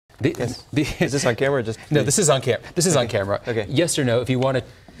Yes. Is this on camera or just... No, this is on camera. This is on camera. Okay. Yes or no, if you want to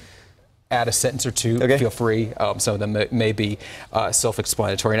add a sentence or two, feel free. Some of them may be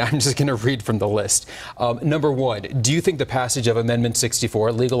self-explanatory, and I'm just going to read from the list. Number one, do you think the passage of Amendment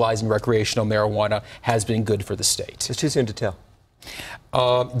 64, legalizing recreational marijuana, has been good for the state? It's too soon to tell.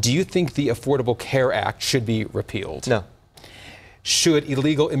 Do you think the Affordable Care Act should be repealed? No. Should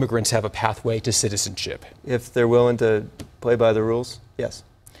illegal immigrants have a pathway to citizenship? If they're willing to play by the rules, yes.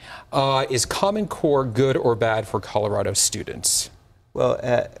 Is Common Core good or bad for Colorado students? Well,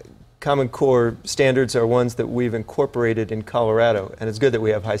 Common Core standards are ones that we've incorporated in Colorado, and it's good that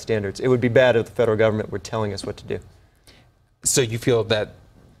we have high standards. It would be bad if the federal government were telling us what to do. So you feel that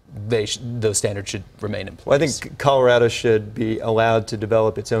those standards should remain in place? Well, I think Colorado should be allowed to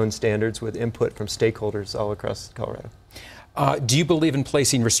develop its own standards with input from stakeholders all across Colorado. Do you believe in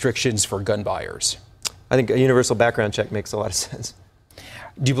placing restrictions for gun buyers? I think a universal background check makes a lot of sense.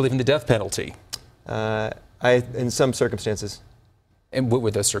 Do you believe in the death penalty? In some circumstances. And what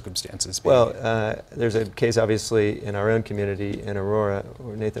would those circumstances be? Well, there's a case obviously in our own community in Aurora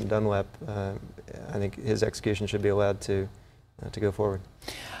where Nathan Dunlap, I think his execution should be allowed to go forward.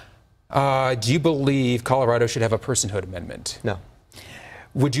 Do you believe Colorado should have a personhood amendment? No.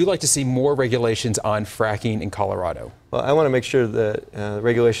 Would you like to see more regulations on fracking in Colorado? Well, I want to make sure that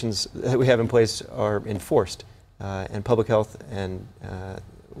regulations that we have in place are enforced and public health and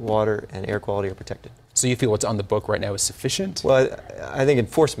water and air quality are protected. So you feel what's on the book right now is sufficient? Well, I think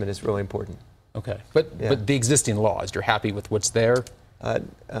enforcement is really important. Okay. But the existing laws, you're happy with what's there? I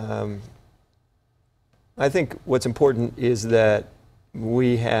think what's important is that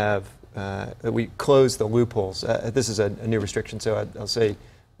we have that we close the loopholes. This is a new restriction, so I'll say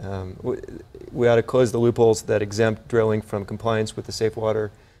we ought to close the loopholes that exempt drilling from compliance with the Safe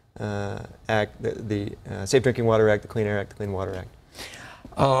Water Act, the Safe Drinking Water Act, the Clean Air Act, the Clean Water Act.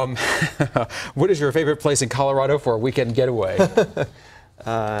 What is your favorite place in Colorado for a weekend getaway?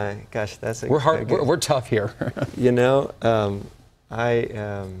 Gosh, that's we're tough here. You know,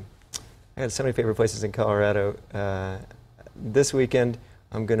 I had so many favorite places in Colorado. This weekend,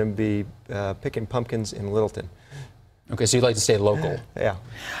 I'm going to be picking pumpkins in Littleton. Okay, so you'd like to stay local. Yeah.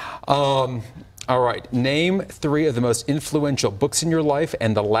 All right. Name 3 of the most influential books in your life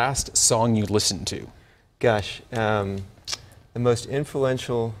and the last song you listened to. Gosh, the most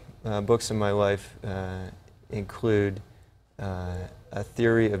influential books in my life include A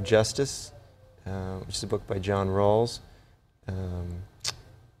Theory of Justice, which is a book by John Rawls.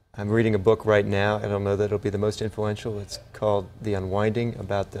 I'm reading a book right now. I don't know that it'll be the most influential. It's called The Unwinding,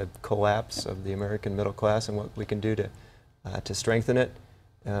 about the collapse of the American middle class and what we can do to strengthen it.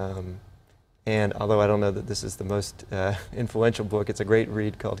 And although I don't know that this is the most influential book, it's a great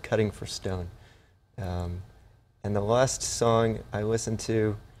read called Cutting for Stone. And the last song I listened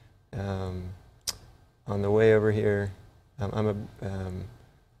to on the way over here, I'm a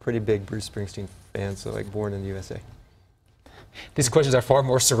pretty big Bruce Springsteen fan, so like Born in the USA. These questions are far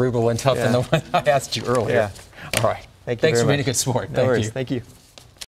more cerebral and tough than the one I asked you earlier. Yeah. All right. Thanks for being a good sport. No worries. Thank you.